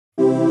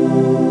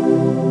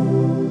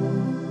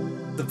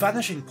The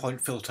Vanishing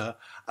Point filter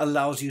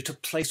allows you to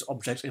place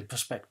objects in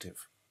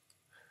perspective.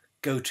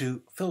 Go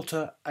to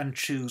Filter and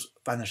choose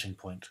Vanishing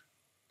Point.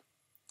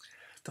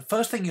 The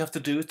first thing you have to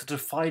do is to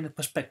define a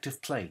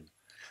perspective plane,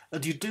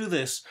 and you do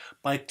this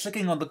by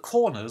clicking on the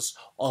corners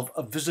of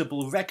a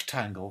visible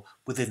rectangle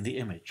within the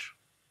image.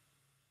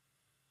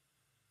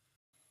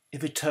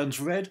 If it turns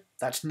red,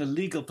 that's an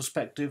illegal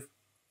perspective.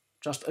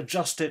 Just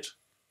adjust it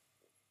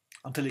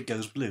until it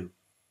goes blue.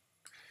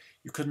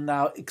 You can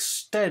now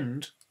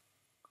extend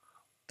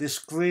this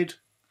grid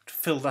to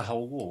fill the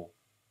whole wall.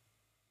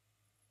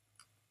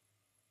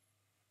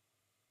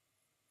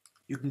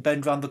 You can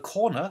bend round the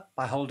corner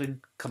by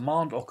holding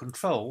Command or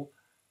Control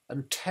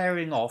and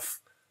tearing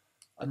off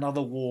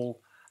another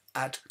wall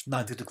at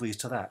 90 degrees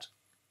to that.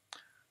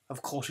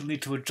 Of course, you'll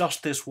need to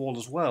adjust this wall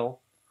as well.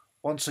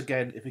 Once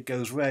again, if it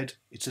goes red,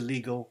 it's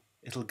illegal.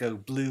 It'll go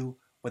blue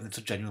when it's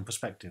a genuine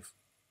perspective.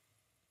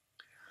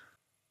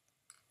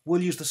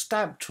 We'll use the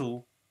stamp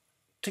tool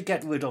to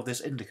get rid of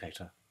this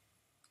indicator.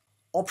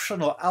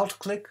 Option or Alt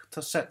click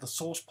to set the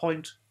source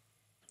point,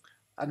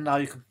 and now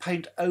you can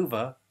paint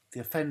over the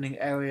offending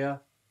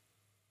area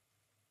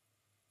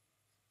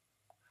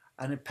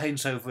and it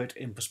paints over it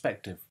in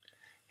perspective.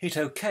 Hit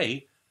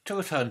OK to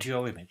return to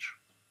your image.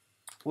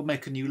 We'll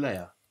make a new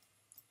layer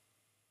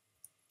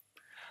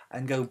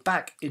and go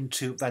back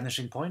into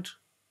Vanishing Point.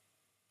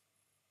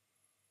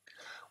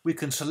 We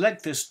can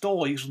select this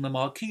door using the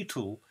Marquee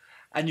tool,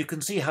 and you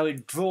can see how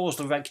it draws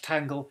the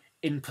rectangle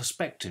in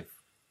perspective.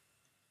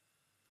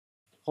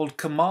 Hold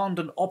Command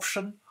and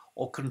Option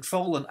or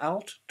Control and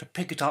Alt to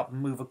pick it up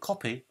and move a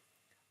copy,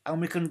 and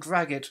we can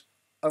drag it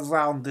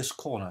around this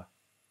corner.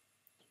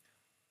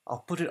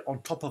 I'll put it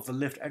on top of the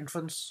lift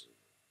entrance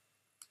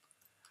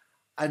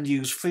and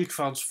use Free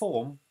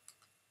Transform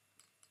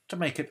to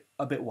make it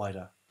a bit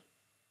wider.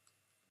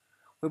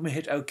 When we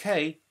hit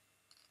OK,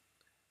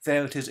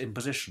 there it is in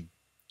position.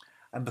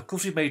 And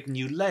because we made a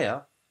new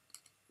layer,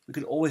 we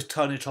can always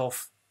turn it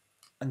off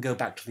and go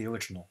back to the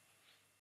original.